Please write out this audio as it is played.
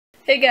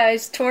Hey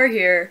guys, Tor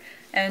here,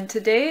 and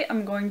today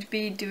I'm going to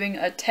be doing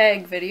a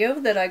tag video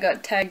that I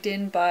got tagged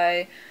in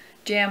by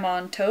Jam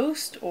on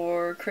Toast,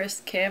 or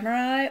Chris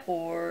Camerai,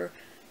 or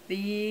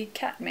the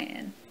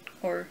Catman,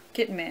 or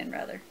Kitten Man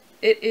rather.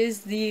 It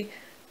is the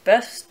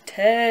best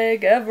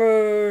tag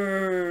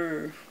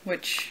ever,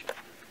 which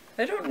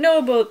I don't know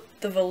about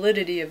the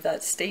validity of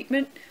that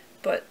statement,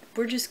 but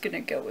we're just gonna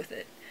go with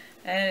it.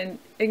 And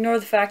ignore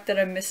the fact that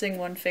I'm missing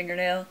one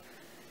fingernail.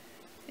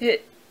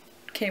 It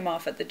came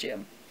off at the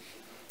gym.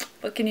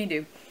 What can you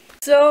do?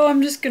 So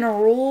I'm just gonna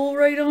roll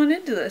right on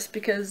into this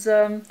because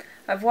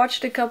I've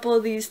watched a couple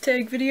of these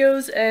tag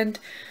videos and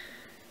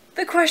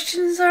the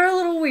questions are a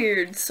little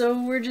weird,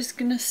 so we're just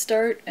gonna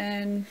start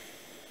and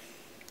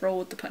roll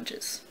with the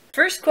punches.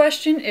 First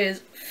question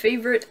is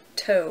favorite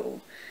toe,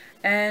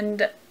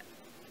 and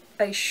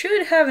I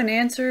should have an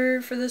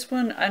answer for this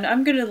one, and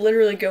I'm gonna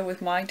literally go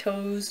with my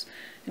toes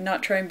and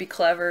not try and be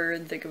clever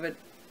and think of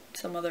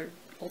some other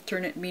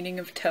alternate meaning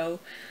of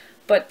toe.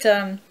 But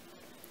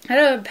I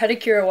had a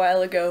pedicure a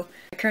while ago.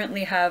 I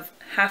currently have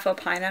half a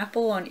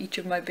pineapple on each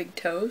of my big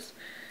toes,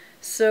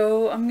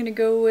 so I'm gonna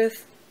go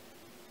with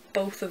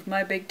both of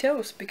my big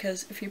toes,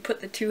 because if you put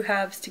the two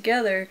halves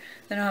together,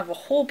 then I'll have a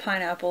whole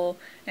pineapple,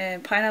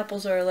 and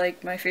pineapples are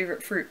like my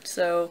favorite fruit,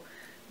 so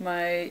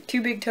my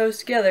two big toes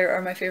together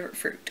are my favorite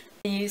fruit.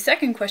 The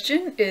second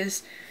question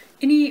is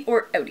innie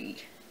or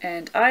outie,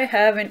 and I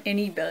have an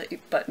innie belly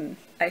button.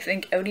 I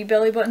think outie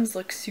belly buttons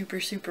look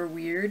super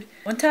weird.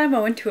 One time I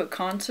went to a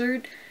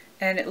concert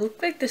and it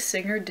looked like the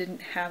singer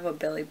didn't have a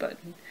belly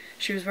button.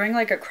 She was wearing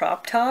like a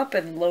crop top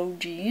and low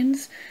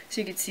jeans,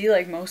 so you could see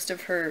like most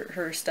of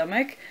her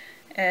stomach,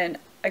 and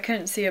I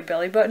couldn't see a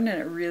belly button,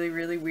 and it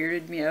really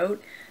weirded me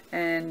out,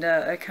 and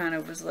I kind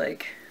of was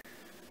like,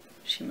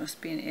 she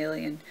must be an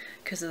alien,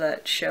 because of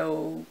that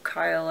show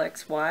Kyle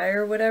XY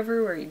or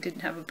whatever, where he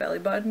didn't have a belly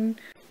button.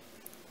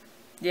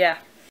 Yeah.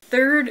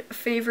 Third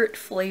favorite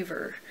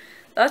flavor.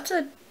 That's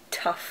a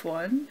tough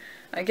one.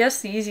 I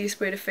guess the easiest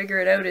way to figure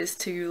it out is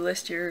to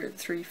list your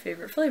 3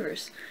 favorite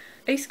flavors.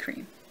 Ice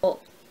cream.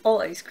 All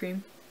ice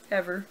cream.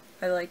 Ever.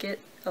 I like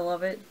it. I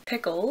love it.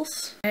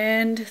 Pickles.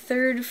 And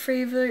third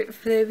favorite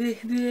flavor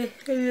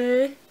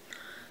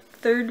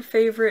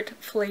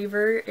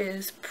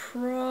is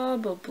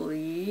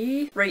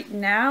probably, right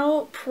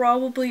now,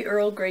 probably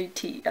Earl Grey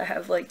tea. I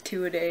have like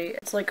 2 a day.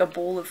 It's like a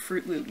bowl of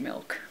Fruit Loop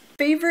milk.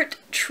 Favorite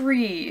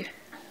tree.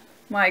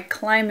 My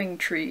climbing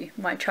tree,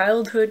 my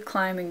childhood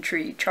climbing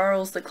tree,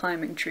 Charles the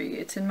climbing tree.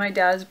 It's in my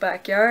dad's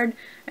backyard,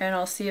 and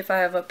I'll see if I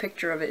have a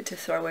picture of it to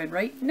throw in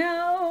right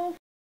now.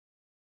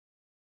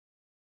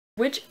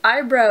 Which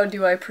eyebrow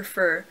do I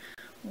prefer?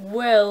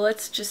 Well,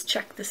 let's just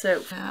check this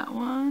out. That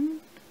one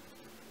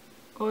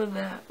or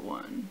that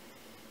one?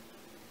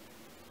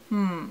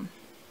 I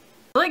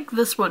like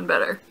this one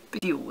better.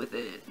 Deal with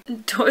it.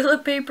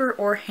 Toilet paper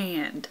or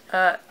hand?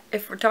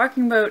 If we're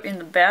talking about in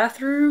the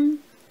bathroom,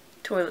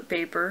 toilet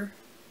paper,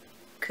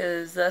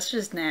 because that's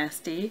just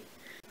nasty.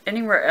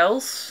 Anywhere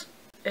else,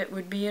 it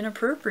would be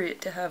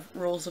inappropriate to have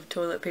rolls of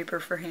toilet paper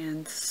for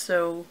hands,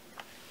 so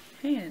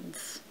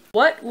hands.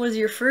 What was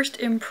your first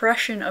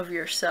impression of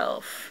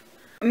yourself?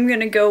 I'm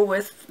gonna go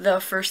with the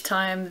first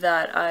time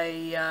that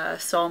I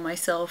saw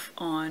myself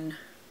on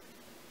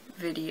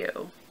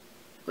video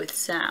with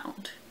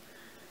sound.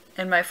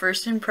 And my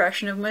first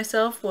impression of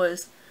myself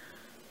was,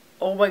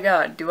 oh my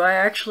god, do I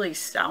actually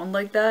sound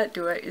like that?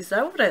 Is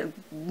that what I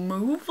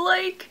move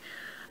like?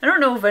 I don't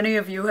know if any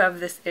of you have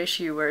this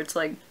issue where it's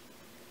like,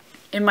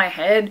 in my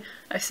head,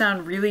 I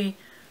sound really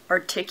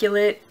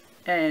articulate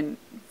and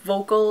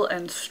vocal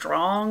and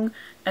strong,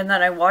 and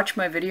then I watch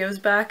my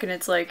videos back and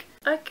it's like,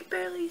 I can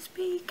barely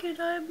speak and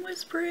I'm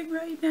whispering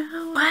right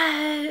now.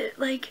 What?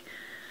 Like,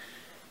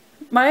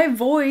 my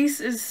voice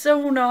is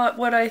so not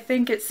what I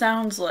think it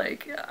sounds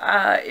like.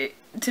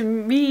 To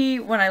me,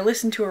 when I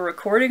listen to a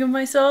recording of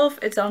myself,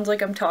 it sounds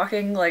like I'm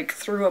talking like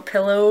through a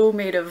pillow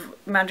made of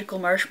magical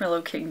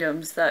marshmallow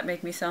kingdoms that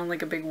make me sound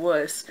like a big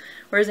wuss.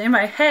 Whereas in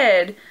my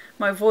head,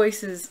 my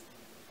voice is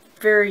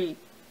very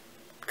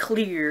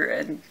clear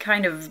and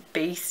kind of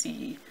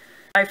bassy.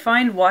 I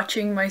find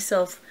watching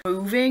myself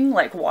moving,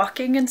 like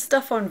walking and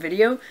stuff on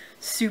video,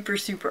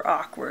 super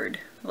awkward.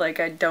 Like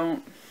I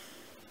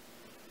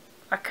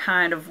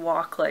kind of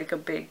walk like a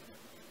big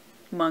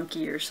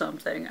monkey or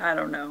something. I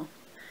don't know.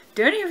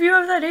 Do any of you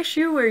have that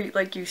issue where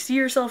like you see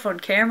yourself on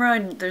camera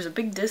and there's a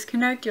big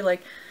disconnect? You're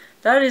like,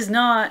 that is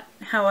not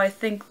how I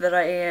think that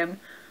I am,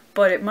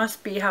 but it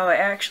must be how I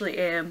actually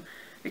am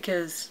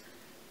because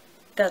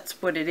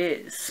that's what it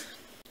is.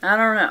 I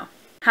don't know.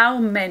 How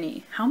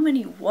many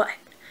what?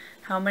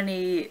 How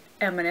many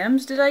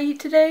M&Ms did I eat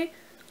today?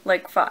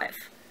 Like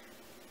 5.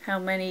 How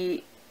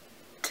many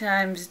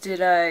times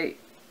did I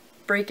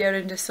break out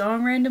into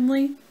song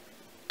randomly?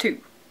 2.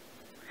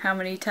 How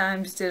many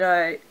times did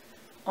I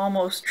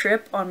almost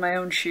trip on my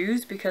own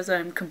shoes because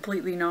I'm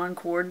completely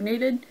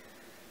non-coordinated?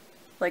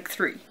 Like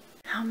 3.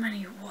 How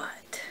many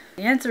what?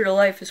 The answer to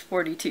life is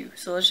 42,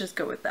 so let's just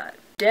go with that.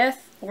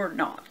 Death or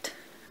not?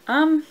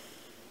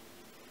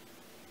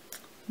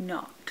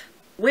 Not.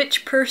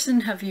 Which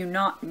person have you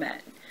not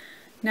met?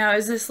 Now,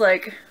 is this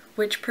like,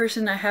 which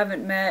person I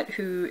haven't met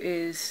who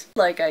is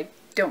like I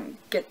don't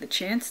get the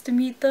chance to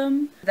meet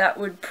them? That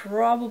would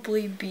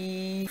probably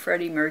be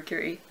Freddie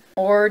Mercury.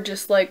 Or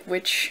just like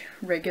which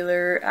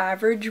regular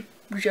average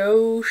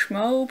Joe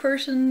Schmo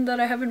person that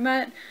I haven't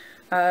met.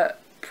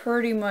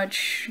 Pretty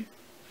much,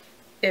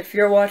 if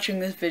you're watching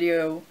this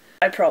video,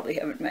 I probably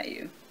haven't met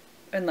you.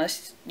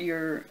 Unless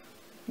you're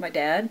my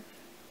dad,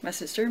 my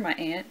sister, my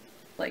aunt,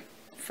 like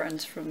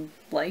friends from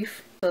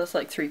life. So that's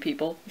like 3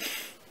 people.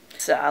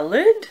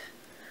 Salad?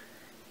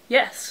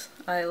 Yes,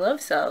 I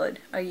love salad.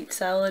 I eat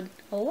salad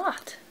a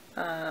lot.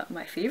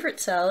 My favorite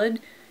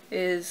salad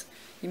is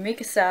you make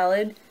a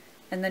salad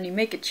and then you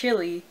make a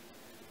chili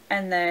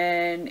and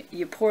then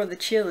you pour the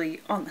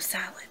chili on the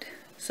salad.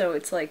 So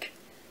it's like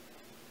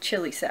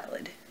chili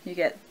salad. You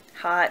get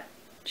hot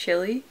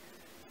chili,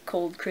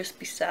 cold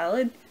crispy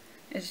salad.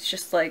 It's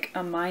just like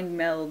a mind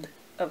meld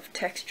of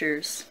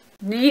textures.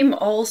 Name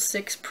all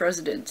 6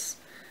 presidents.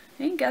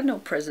 I ain't got no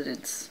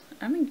presidents.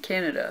 I'm in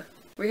Canada.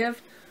 We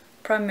have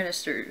prime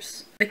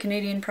ministers. The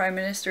Canadian prime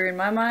minister in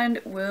my mind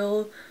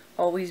will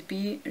always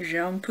be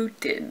Jean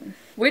Putin.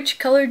 Which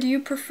color do you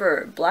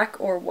prefer, black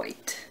or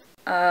white?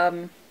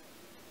 It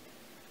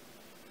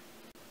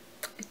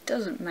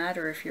doesn't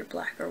matter if you're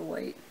black or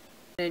white.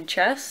 In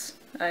chess,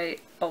 I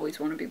always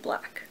want to be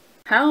black.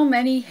 How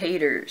many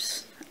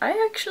haters? I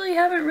actually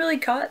haven't really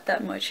caught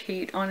that much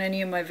hate on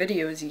any of my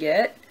videos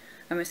yet.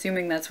 I'm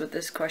assuming that's what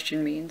this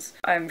question means.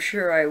 I'm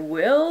sure I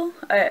will.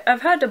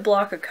 I've had to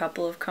block a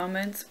couple of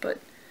comments, but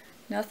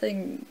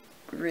nothing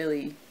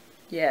really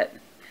yet.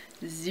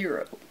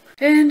 0.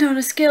 And on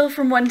a scale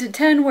from 1 to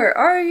 10, where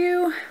are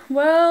you?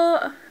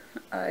 Well,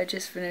 I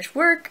just finished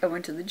work, I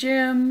went to the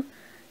gym,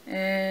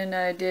 and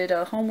I did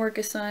a homework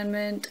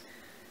assignment,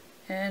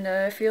 and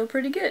I feel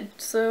pretty good.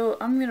 So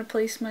I'm gonna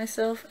place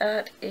myself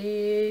at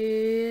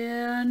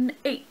an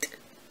 8,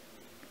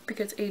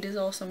 because 8 is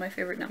also my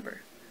favorite number.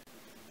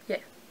 Yeah.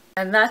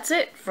 And that's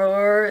it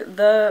for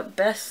the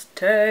best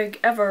tag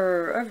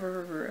ever.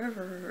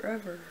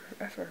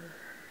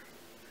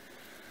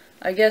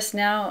 I guess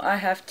now I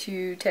have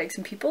to tag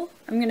some people.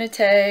 I'm gonna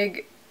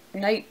tag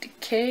Night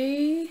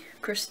K,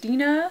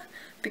 Christina,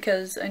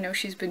 because I know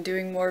she's been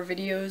doing more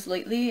videos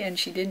lately and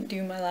she didn't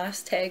do my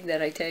last tag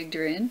that I tagged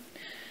her in.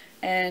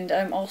 And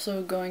I'm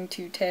also going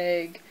to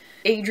tag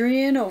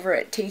Adrian over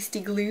at Tasty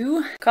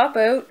Glue, Cop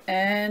Out,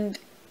 and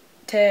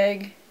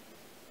tag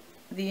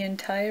the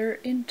entire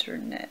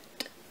internet.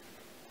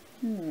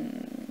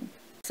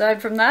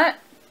 Aside from that,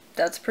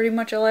 that's pretty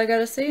much all I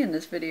gotta say in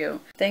this video.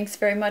 Thanks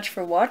very much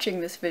for watching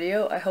this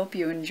video. I hope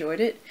you enjoyed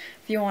it.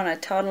 If you want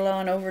to toddle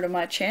on over to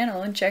my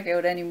channel and check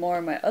out any more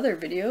of my other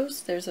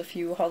videos, there's a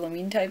few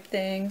Halloween type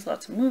things,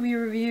 lots of movie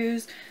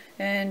reviews,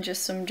 and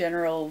just some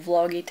general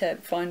vloggy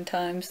type fun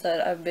times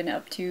that I've been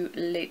up to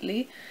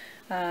lately.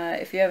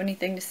 If you have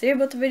anything to say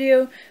about the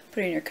video,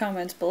 put it in your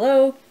comments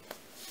below.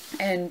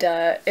 And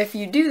if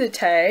you do the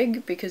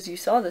tag, because you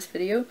saw this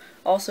video,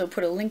 also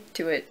put a link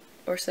to it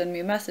or send me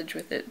a message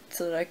with it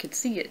so that I could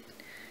see it.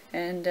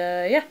 And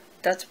yeah,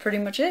 that's pretty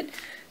much it.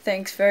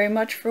 Thanks very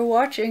much for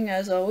watching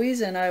as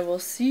always, and I will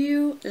see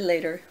you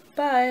later.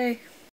 Bye!